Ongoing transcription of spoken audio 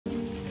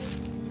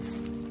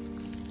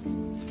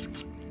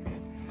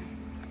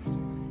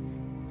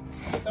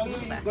How are you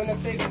gonna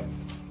take it?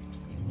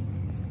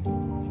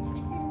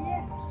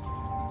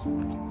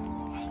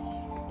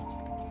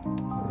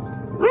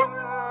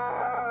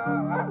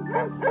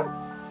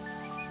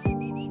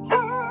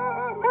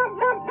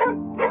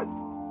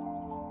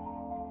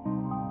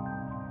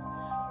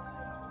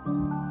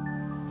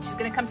 She's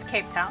gonna come to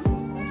Cape Town,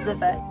 to the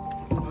vet.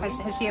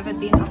 Has she ever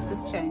been off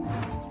this chain?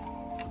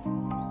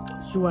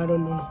 You, I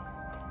don't know.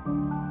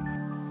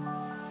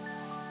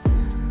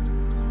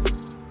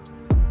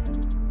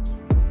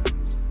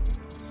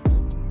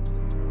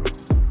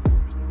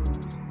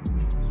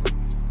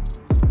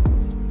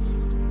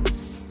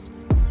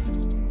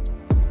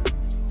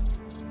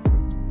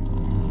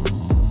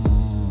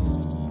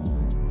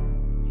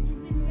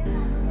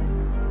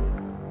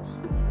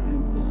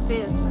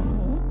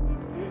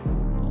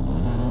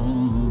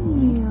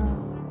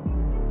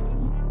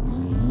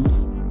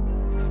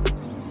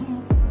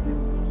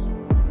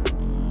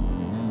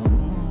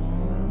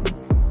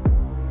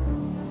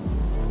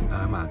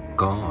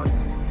 God.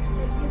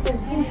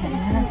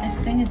 This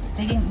thing is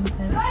digging into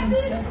her skin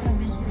so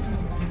heavy.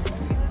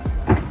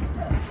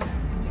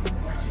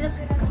 She looks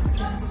like it's got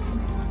flaws.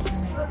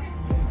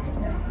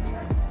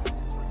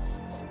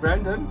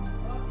 Brandon?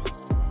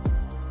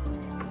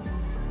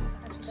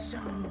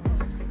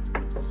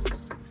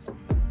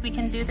 We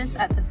can do this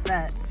at the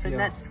vet, so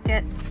let's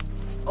get...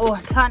 Oh,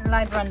 I can't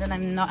lie, Brandon,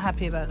 I'm not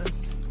happy about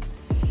this.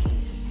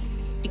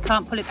 You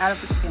can't pull it out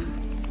of the skin.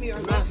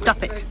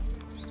 Stop it.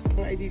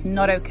 It's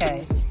not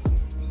okay.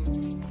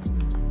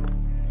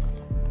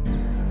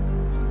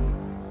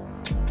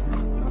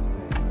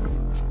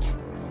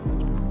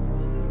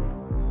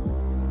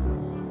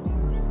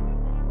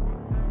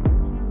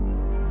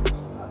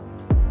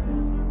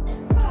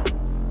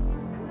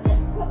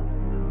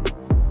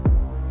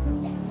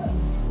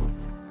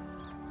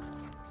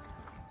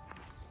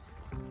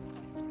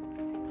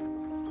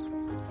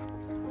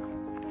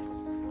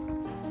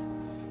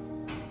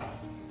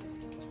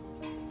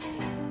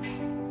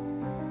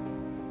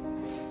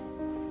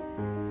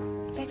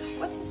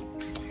 What is...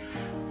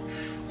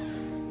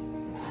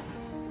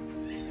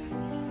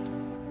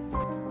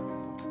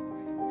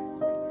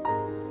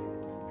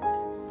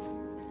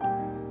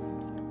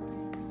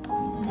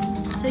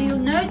 So you'll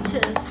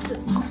notice that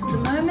the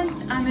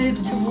moment I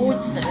move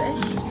towards her,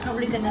 she's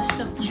probably going to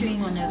stop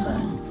chewing on her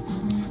bone.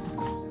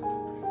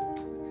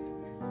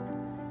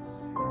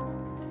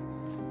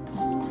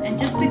 And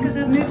just because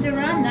I've moved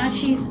around, now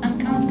she's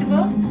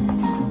uncomfortable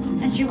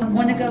and she won't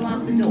want to go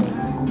out the door.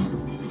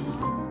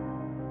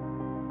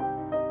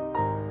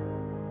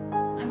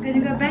 I'm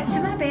going to go back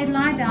to my bed,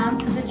 lie down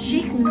so that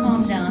she can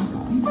calm down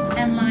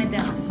and lie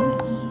down.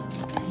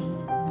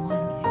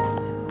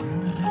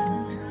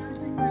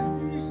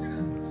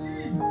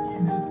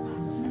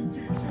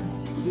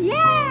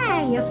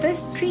 Yeah, your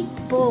first treat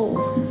bowl.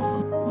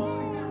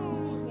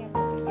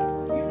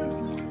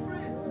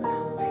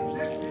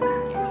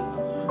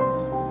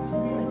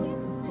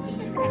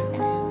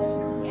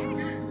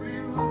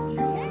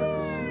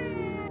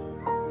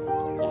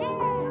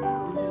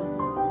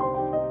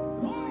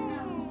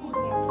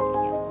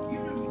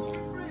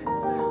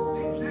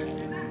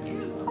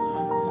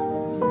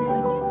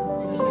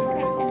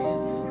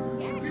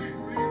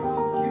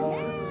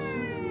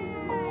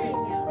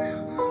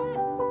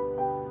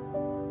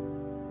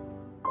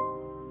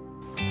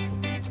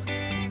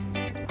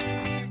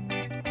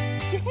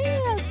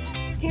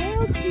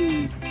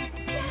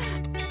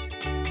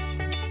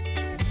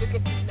 Look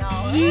at me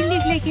now. You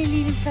look like a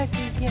little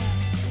puppy, yeah.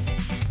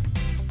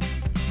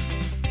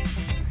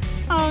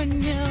 Oh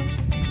no.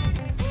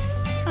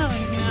 Oh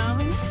no.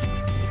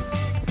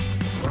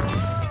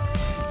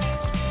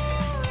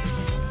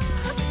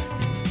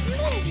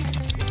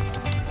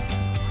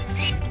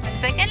 1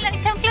 second, let me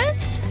come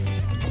close.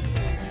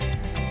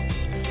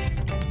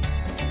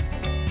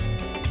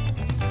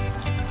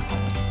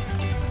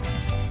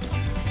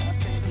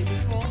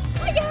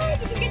 Hi guys,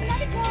 you can get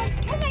another chance.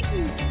 Come back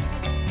here.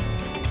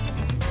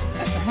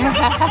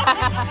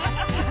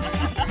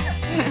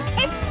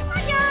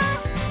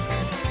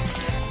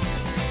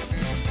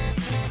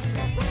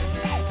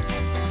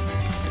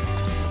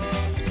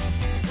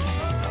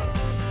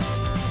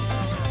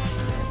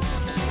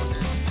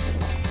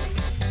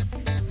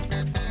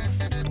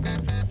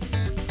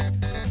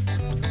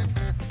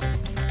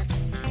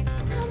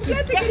 She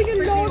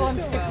desperately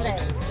wants to play.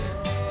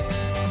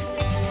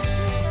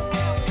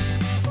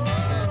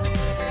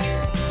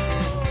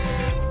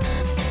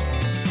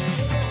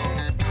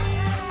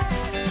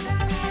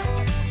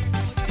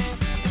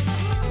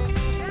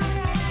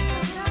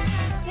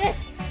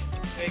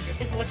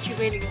 This is what she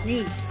really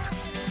needs.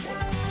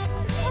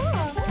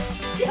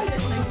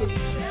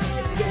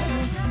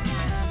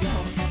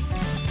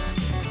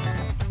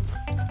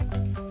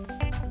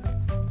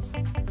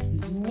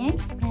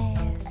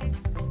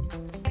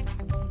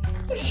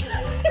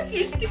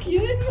 You're sticky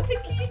in,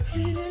 Mikey.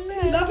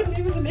 Love it,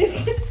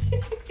 nevertheless.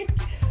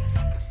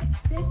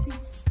 That's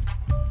it.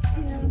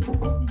 Yeah. You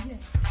want to get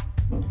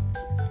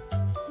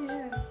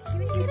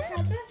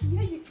it?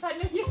 Yeah, you can.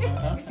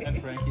 Yes. And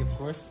Frankie, of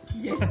course.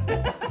 Yes.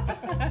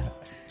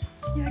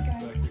 Yeah,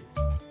 guys.